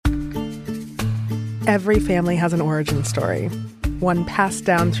Every family has an origin story, one passed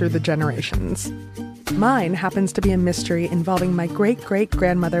down through the generations. Mine happens to be a mystery involving my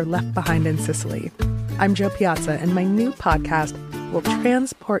great-great-grandmother left behind in Sicily. I'm Jo Piazza, and my new podcast will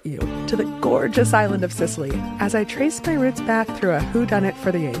transport you to the gorgeous island of Sicily as I trace my roots back through a whodunit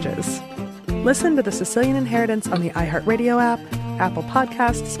for the ages. Listen to The Sicilian Inheritance on the iHeartRadio app, Apple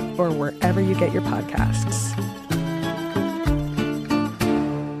Podcasts, or wherever you get your podcasts.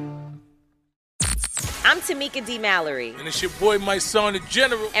 I'm Tamika D. Mallory. And it's your boy, my son, the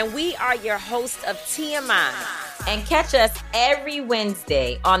General. And we are your hosts of TMI. And catch us every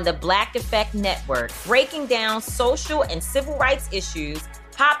Wednesday on the Black Effect Network, breaking down social and civil rights issues,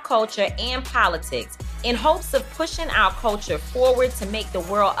 pop culture, and politics in hopes of pushing our culture forward to make the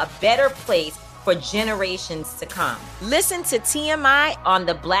world a better place for generations to come. Listen to TMI on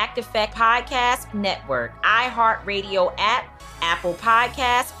the Black Effect Podcast Network, iHeartRadio app, Apple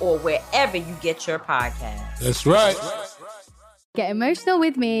Podcasts, or wherever you get your podcasts. That's right. Get emotional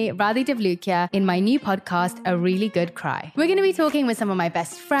with me, Radhi Devlukia, in my new podcast, A Really Good Cry. We're going to be talking with some of my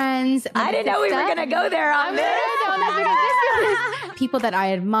best friends. I didn't know we were going to go there on this. People that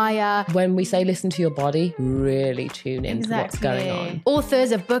I admire. When we say listen to your body, really tune into what's going on.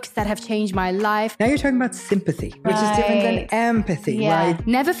 Authors of books that have changed my life. Now you're talking about sympathy, which is different than empathy, right?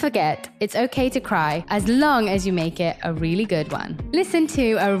 Never forget, it's okay to cry as long as you make it a really good one. Listen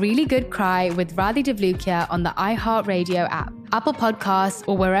to A Really Good Cry with Radhi Devlukia on the iHeartRadio app, Apple Podcasts,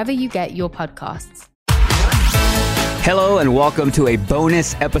 or wherever you get your podcasts. Hello and welcome to a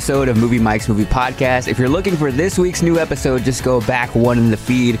bonus episode of Movie Mike's Movie Podcast. If you're looking for this week's new episode, just go back one in the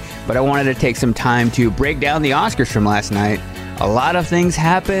feed. But I wanted to take some time to break down the Oscars from last night. A lot of things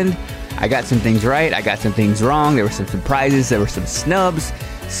happened. I got some things right. I got some things wrong. There were some surprises. There were some snubs.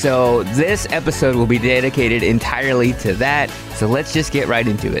 So this episode will be dedicated entirely to that. So let's just get right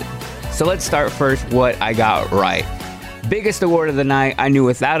into it. So let's start first what I got right. Biggest award of the night. I knew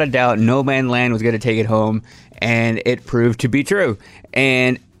without a doubt Nomadland was going to take it home, and it proved to be true.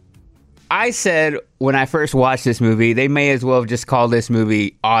 And I said when I first watched this movie, they may as well have just called this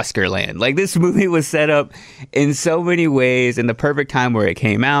movie Oscarland. Like, this movie was set up in so many ways in the perfect time where it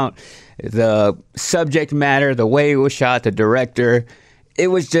came out. The subject matter, the way it was shot, the director, it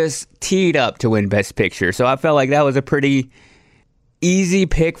was just teed up to win Best Picture. So I felt like that was a pretty easy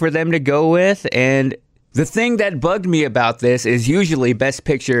pick for them to go with. And the thing that bugged me about this is usually Best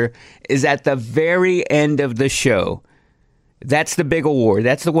Picture is at the very end of the show. That's the big award.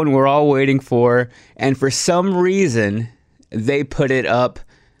 That's the one we're all waiting for. And for some reason, they put it up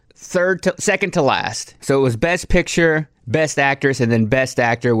second to last. So it was Best Picture, Best Actress, and then Best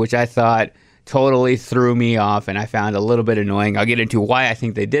Actor, which I thought totally threw me off and I found a little bit annoying. I'll get into why I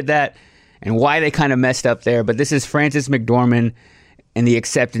think they did that and why they kind of messed up there. But this is Frances McDormand and the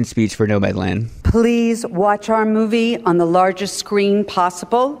acceptance speech for Nomadland. Please watch our movie on the largest screen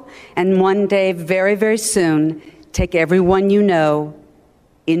possible, and one day, very, very soon, take everyone you know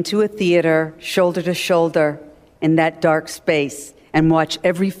into a theater, shoulder to shoulder, in that dark space, and watch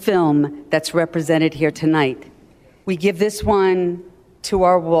every film that's represented here tonight. We give this one to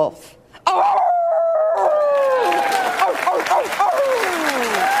our wolf.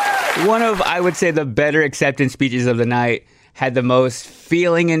 One of, I would say, the better acceptance speeches of the night. Had the most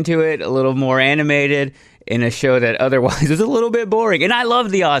feeling into it, a little more animated in a show that otherwise was a little bit boring. And I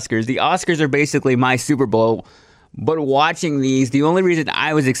love the Oscars. The Oscars are basically my Super Bowl. But watching these, the only reason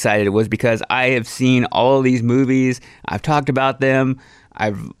I was excited was because I have seen all of these movies. I've talked about them.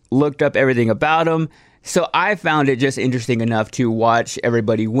 I've looked up everything about them. So I found it just interesting enough to watch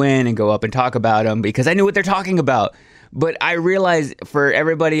everybody win and go up and talk about them because I knew what they're talking about. But I realized for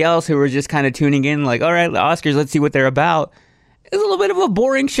everybody else who were just kind of tuning in, like, all right, the Oscars, let's see what they're about. It was a little bit of a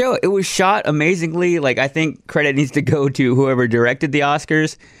boring show. It was shot amazingly. Like, I think credit needs to go to whoever directed the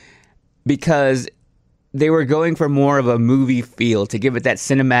Oscars because they were going for more of a movie feel to give it that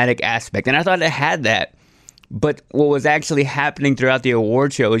cinematic aspect. And I thought it had that. But what was actually happening throughout the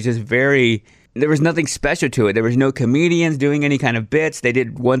award show was just there was nothing special to it. There was no comedians doing any kind of bits. They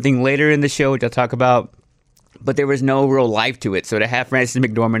did one thing later in the show, which I'll talk about. But there was no real life to it. So to have Frances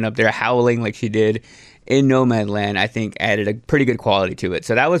McDormand up there howling like she did in Nomadland, I think added a pretty good quality to it.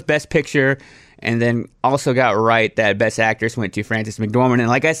 So that was Best Picture. And then also got right that Best Actress went to Frances McDormand. And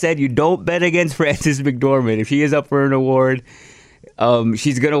like I said, you don't bet against Frances McDormand. If she is up for an award,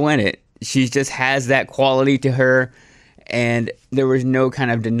 she's going to win it. She just has that quality to her. And there was no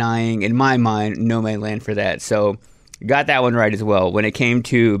kind of denying, in my mind, Nomadland for that. So got that one right as well. When it came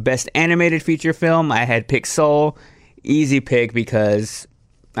to Best Animated Feature Film, I had picked Soul. Easy pick because,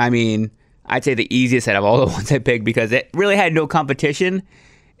 I mean, I'd say the easiest out of all the ones I picked because it really had no competition.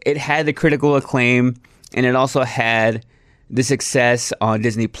 it had the critical acclaim, and it also had the success on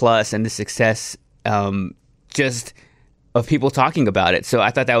Disney Plus and the success just of people talking about it. So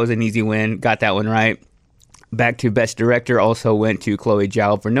I thought that was an easy win. Got that one right. Back to Best Director also went to Chloe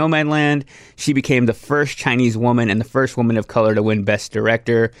Zhao for Nomadland. She became the first Chinese woman and the first woman of color to win Best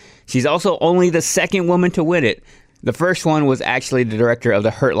Director. She's also only the second woman to win it. The first one was actually the director of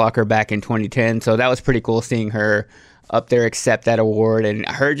The Hurt Locker back in 2010, so that was pretty cool seeing her up there accept that award, and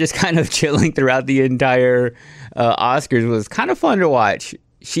her just kind of chilling throughout the entire Oscars was kind of fun to watch.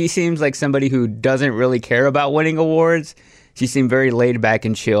 She seems like somebody who doesn't really care about winning awards. She seemed very laid back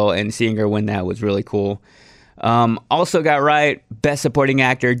and chill, and seeing her win that was really cool. Also got right, Best Supporting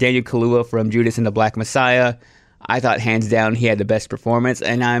Actor, Daniel Kaluuya from Judas and the Black Messiah. I thought hands down he had the best performance,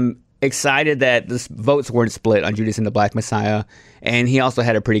 and I'm excited that the votes weren't split on Judas and the Black Messiah, and he also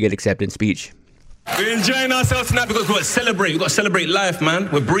had a pretty good acceptance speech. We're enjoying ourselves tonight because we've got to celebrate. We've got to celebrate life, man.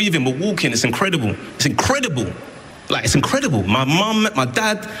 We're breathing, we're walking. It's incredible. It's incredible. Like, it's incredible. My mum, my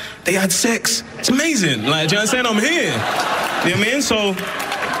dad, they had sex. It's amazing. Like, do you understand? I'm here. You know what I mean? So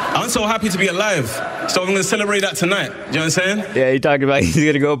I'm so happy to be alive. So I'm going to celebrate that tonight. Do you understand? Yeah, he talked about he's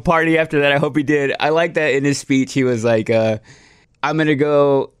going to go party after that. I hope he did. I like that in his speech. He was like, I'm going to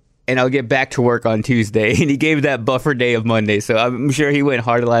go and I'll get back to work on Tuesday. And he gave that buffer day of Monday. So I'm sure he went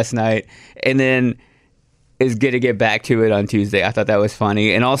hard last night and then is going to get back to it on Tuesday. I thought that was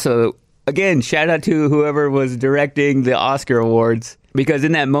funny. And also, again, shout out to whoever was directing the Oscar awards. Because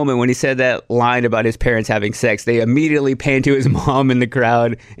in that moment when he said that line about his parents having sex, they immediately panned to his mom in the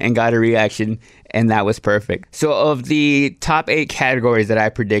crowd and got a reaction, and that was perfect. So of the top 8 categories that I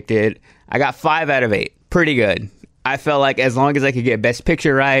predicted, I got 5 out of 8. Pretty good. I felt like as long as I could get Best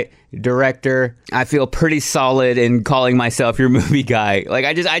Picture right, Director, I feel pretty solid in calling myself your movie guy. Like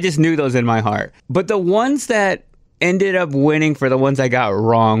I just knew those in my heart. But the ones that ended up winning for the ones I got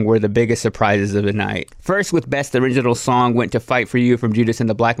wrong were the biggest surprises of the night. First, with Best Original Song, went to Fight For You from Judas and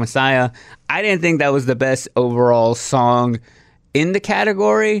the Black Messiah. I didn't think that was the best overall song in the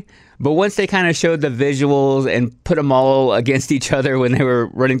category, but once they kind of showed the visuals and put them all against each other when they were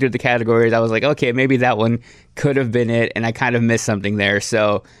running through the categories, I was like, okay, maybe that one could have been it, and I kind of missed something there.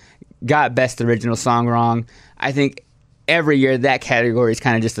 So, got Best Original Song wrong. I think every year that category is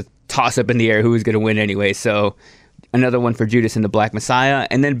kind of just a toss-up in the air who was going to win anyway, so another one for Judas and the Black Messiah.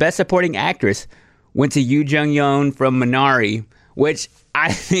 And then Best Supporting Actress went to Yoo Jung-yeon from Minari, which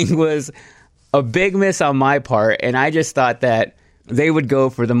I think was a big miss on my part. And I just thought that they would go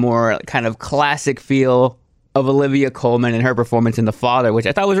for the more kind of classic feel of Olivia Colman and her performance in The Father, which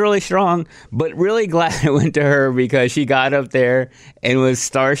I thought was really strong, but really glad it went to her because she got up there and was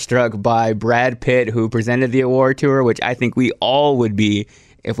starstruck by Brad Pitt, who presented the award to her, which I think we all would be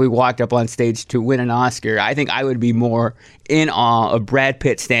if we walked up on stage to win an Oscar. I think I would be more in awe of Brad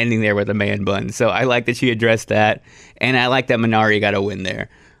Pitt standing there with a man bun. So I like that she addressed that. And I like that Minari got a win there,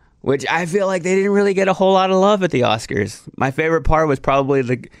 which I feel like they didn't really get a whole lot of love at the Oscars. My favorite part was probably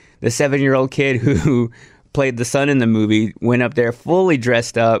the 7-year-old kid who played the son in the movie, went up there fully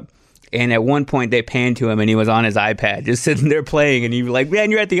dressed up. And at one point they panned to him and he was on his iPad just sitting there playing, and you were like, man,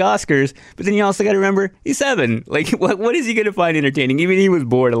 you're at the Oscars. But then you also got to remember he's 7. Like, what is he going to find entertaining? Even he was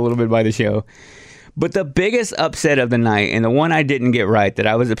bored a little bit by the show. But the biggest upset of the night, and the one I didn't get right that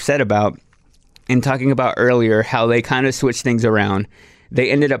I was upset about, in talking about earlier how they kind of switched things around,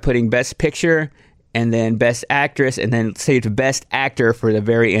 they ended up putting Best Picture and then Best Actress and then saved Best Actor for the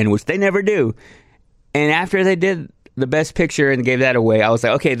very end, which they never do. And after they did the Best Picture and gave that away, I was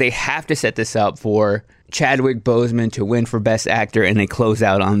like, okay, they have to set this up for Chadwick Boseman to win for Best Actor, and they close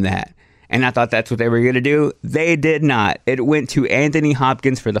out on that. And I thought that's what they were going to do. They did not. It went to Anthony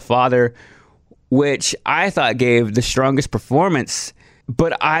Hopkins for The Father, which I thought gave the strongest performance.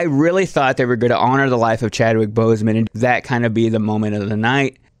 But I really thought they were going to honor the life of Chadwick Boseman and that kind of be the moment of the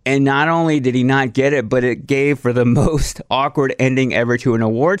night. And not only did he not get it, but it gave for the most awkward ending ever to an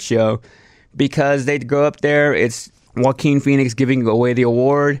award show, because they'd go up there, it's Joaquin Phoenix giving away the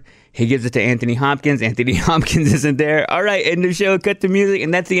award. He gives it to Anthony Hopkins. Anthony Hopkins isn't there. All right, end of show, cut the music,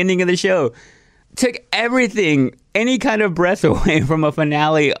 and that's the ending of the show. Took everything, any kind of breath away from a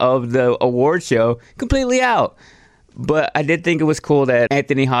finale of the award show, completely out. But I did think it was cool that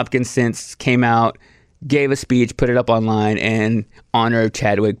Anthony Hopkins since came out, gave a speech, put it up online, and honored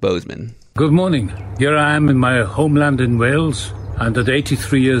Chadwick Boseman. Good morning. Here I am in my homeland in Wales, and at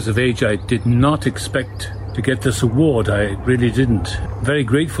 83 years of age, I did not expect to get this award. I really didn't. Very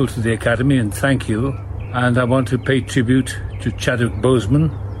grateful to the Academy and thank you. And I want to pay tribute to Chadwick Boseman,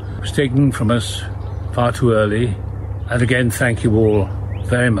 who was taken from us far too early. And again, thank you all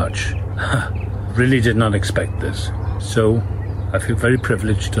very much. Really did not expect this. So I feel very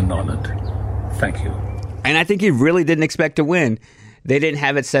privileged and honored. Thank you. And I think he really didn't expect to win. They didn't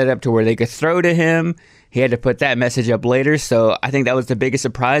have it set up to where they could throw to him. He had to put that message up later, so I think that was the biggest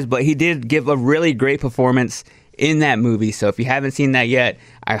surprise. But he did give a really great performance in that movie. So if you haven't seen that yet,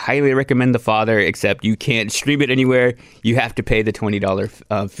 I highly recommend The Father, except you can't stream it anywhere. You have to pay the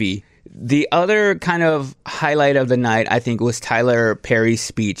 $20 fee. The other kind of highlight of the night, I think, was Tyler Perry's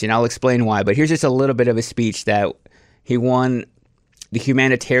speech, and I'll explain why. But here's just a little bit of a speech that he won the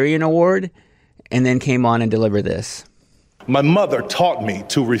Humanitarian Award and then came on and delivered this. My mother taught me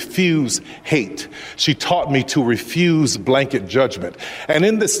to refuse hate. She taught me to refuse blanket judgment. And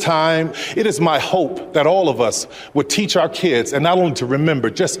in this time, it is my hope that all of us would teach our kids, and not only to remember,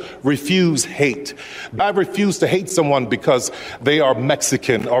 just refuse hate. I refuse to hate someone because they are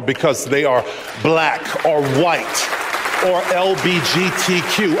Mexican or because they are black or white or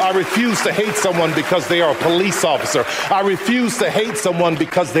LGBTQ. I refuse to hate someone because they are a police officer. I refuse to hate someone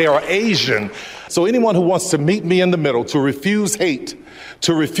because they are Asian. So anyone who wants to meet me in the middle, to refuse hate,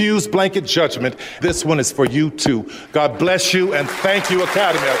 to refuse blanket judgment, this one is for you too. God bless you, and thank you,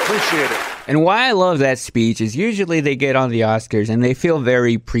 Academy. I appreciate it. And why I love that speech is usually they get on the Oscars and they feel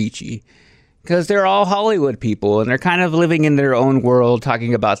very preachy because they're all Hollywood people and they're kind of living in their own world,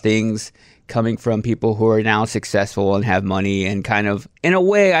 talking about things coming from people who are now successful and have money and kind of, in a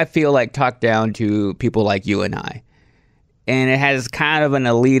way, I feel like talk down to people like you and I. And it has kind of an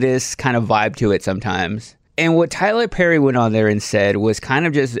elitist kind of vibe to it sometimes. And what Tyler Perry went on there and said was kind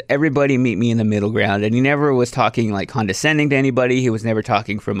of just, everybody meet me in the middle ground. And he never was talking like condescending to anybody. He was never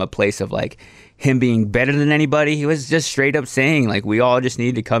talking from a place of like him being better than anybody. He was just straight up saying like, we all just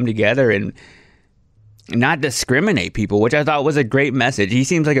need to come together and not discriminate people, which I thought was a great message. He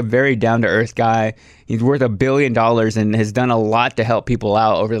seems like a very down-to-earth guy. He's worth $1 billion and has done a lot to help people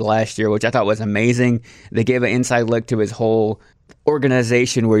out over the last year, which I thought was amazing. They gave an inside look to his whole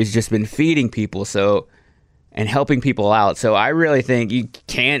organization where he's just been feeding people and helping people out. So I really think you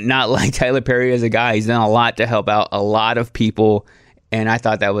can't not like Tyler Perry as a guy. He's done a lot to help out a lot of people, and I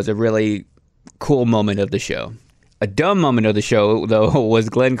thought that was a really cool moment of the show. A dumb moment of the show, though, was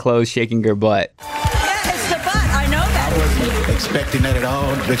Glenn Close shaking her butt. Expecting that at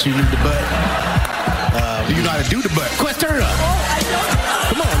all, that you use the butt. Do you know how to do the butt? Quest, turn it up.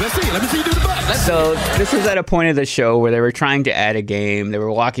 Come on, let's see it. Let me see you do the butt. So this was at a point of the show where they were trying to add a game. They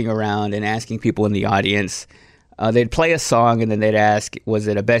were walking around and asking people in the audience. They'd play a song and then they'd ask, was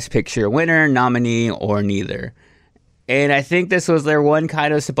it a Best Picture winner, nominee, or neither? And I think this was their one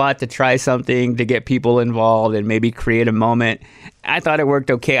kind of spot to try something to get people involved and maybe create a moment. I thought it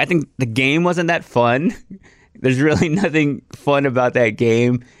worked okay. I think the game wasn't that fun. There's really nothing fun about that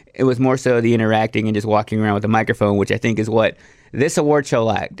game. It was more so the interacting and just walking around with a microphone, which I think is what this award show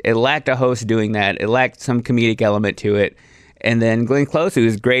lacked. It lacked a host doing that. It lacked some comedic element to it. And then Glenn Close, who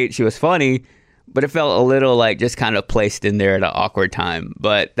was great, she was funny, but it felt a little like just kind of placed in there at an awkward time.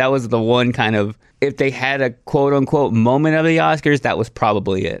 But that was the one kind of, if they had a quote-unquote moment of the Oscars, that was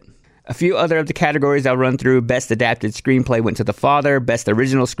probably it. A few other of the categories I'll run through. Best Adapted Screenplay went to The Father. Best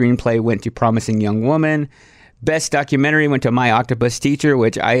Original Screenplay went to Promising Young Woman. Best Documentary went to My Octopus Teacher,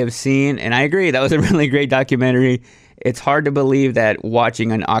 which I have seen, and I agree, that was a really great documentary. It's hard to believe that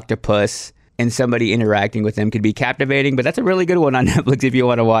watching an octopus and somebody interacting with them could be captivating, but that's a really good one on Netflix if you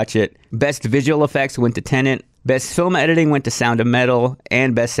want to watch it. Best Visual Effects went to Tenet. Best Film Editing went to Sound of Metal,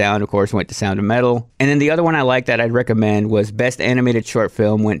 and Best Sound, of course, went to Sound of Metal. And then the other one I like that I'd recommend was Best Animated Short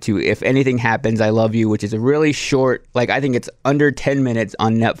Film went to If Anything Happens, I Love You, which is a really short, like I think it's under 10 minutes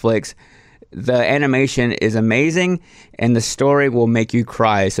on Netflix. The animation is amazing, and the story will make you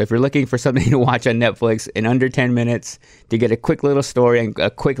cry. So if you're looking for something to watch on Netflix in under 10 minutes to get a quick little story and a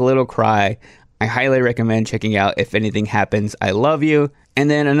quick little cry, I highly recommend checking out If Anything Happens, I Love You. And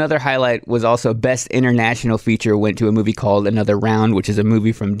then another highlight was also Best International Feature went to a movie called Another Round, which is a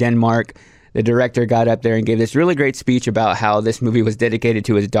movie from Denmark. The director got up there and gave this really great speech about how this movie was dedicated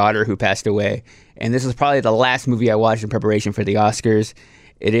to his daughter who passed away. And this was probably the last movie I watched in preparation for the Oscars.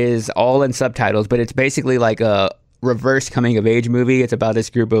 It is all in subtitles, but it's basically like a reverse coming-of-age movie. It's about this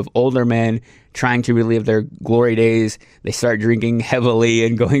group of older men trying to relive their glory days. They start drinking heavily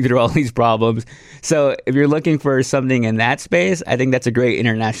and going through all these problems. So if you're looking for something in that space, I think that's a great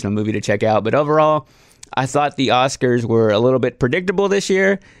international movie to check out. But overall, I thought the Oscars were a little bit predictable this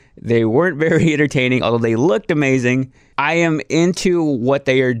year. They weren't very entertaining, although they looked amazing. I am into what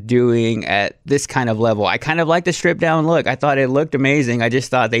they are doing at this kind of level. I kind of like the stripped down look. I thought it looked amazing. I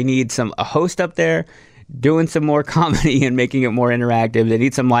just thought they need a host up there doing some more comedy and making it more interactive. They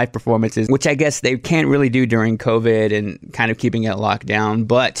need some live performances, which I guess they can't really do during COVID and kind of keeping it locked down.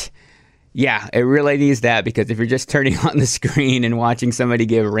 But Yeah, it really needs that, because if you're just turning on the screen and watching somebody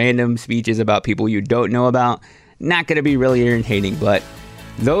give random speeches about people you don't know about, not going to be really entertaining. But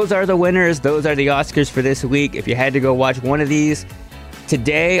those are the winners. Those are the Oscars for this week. If you had to go watch one of these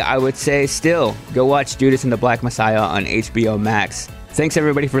today, I would say still go watch Judas and the Black Messiah on HBO Max. Thanks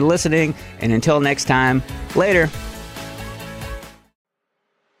everybody for listening, and until next time, later.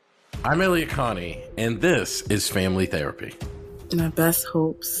 I'm Elliot Connie, and this is Family Therapy. My best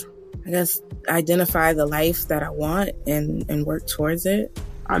hopes, I guess, identify the life that I want and work towards it.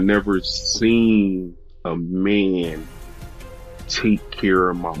 I never seen a man take care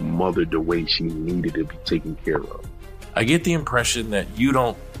of my mother the way she needed to be taken care of. I get the impression that you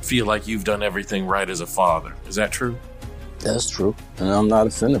don't feel like you've done everything right as a father. Is that true? That's true, and I'm not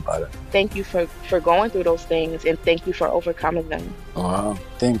offended by that. Thank you for going through those things, and thank you for overcoming them. Wow.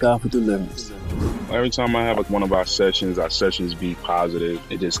 Thank God for deliverance. Every time I have one of our sessions be positive.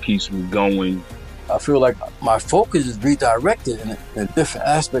 It just keeps me going. I feel like my focus is redirected in a different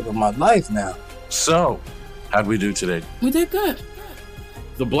aspect of my life now. So, how'd we do today? We did good.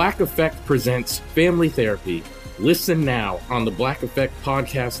 The Black Effect presents Family Therapy. Listen now on the Black Effect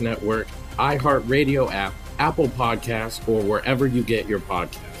Podcast Network, iHeartRadio app, Apple Podcasts, or wherever you get your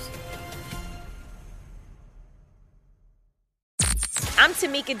podcasts. I'm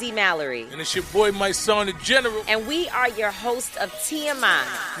Tamika D. Mallory. And it's your boy, my son, the General. And we are your hosts of TMI.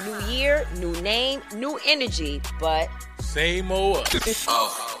 New year, new name, new energy, but same old us.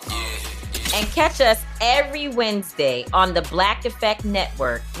 And catch us every Wednesday on the Black Effect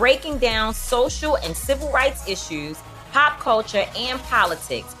Network, breaking down social and civil rights issues, pop culture, and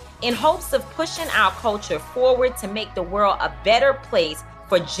politics, in hopes of pushing our culture forward to make the world a better place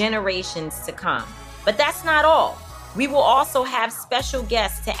for generations to come. But that's not all. We will also have special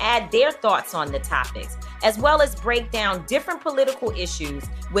guests to add their thoughts on the topics, as well as break down different political issues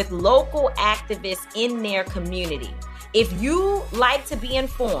with local activists in their community. If you like to be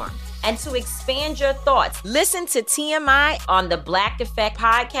informed and to expand your thoughts, listen to TMI on the Black Effect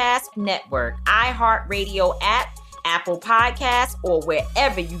Podcast Network, iHeartRadio app, Apple Podcasts, or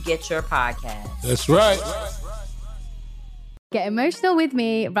wherever you get your podcasts. That's right. Get emotional with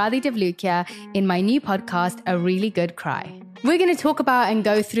me, Radhi Devlukia, in my new podcast, A Really Good Cry. We're going to talk about and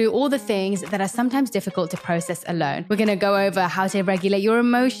go through all the things that are sometimes difficult to process alone. We're going to go over how to regulate your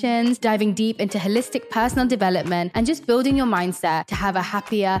emotions, diving deep into holistic personal development, and just building your mindset to have a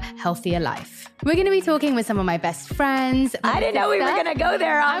happier, healthier life. We're going to be talking with some of my best friends. I didn't know we were going to go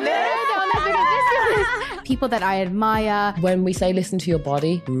there on this. People that I admire. When we say listen to your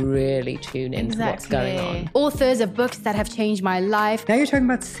body, really tune into what's going on. Authors of books that have changed my life. Now you're talking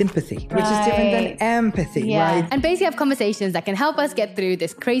about sympathy, which is different than empathy, right? And basically have conversations that can help us get through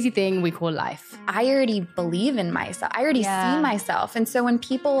this crazy thing we call life. I already believe in myself. I already see myself. And so when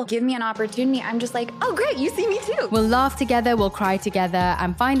people give me an opportunity, I'm just like, oh, great, you see me too. We'll laugh together, we'll cry together,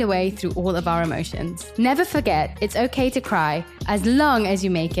 and find a way through all of our emotions. Never forget, it's okay to cry, as long as you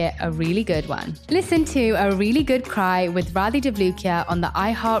make it a really good one. Listen to A Really Good Cry with Radhi Devlukia on the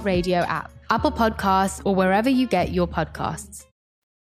iHeartRadio app, Apple Podcasts, or wherever you get your podcasts.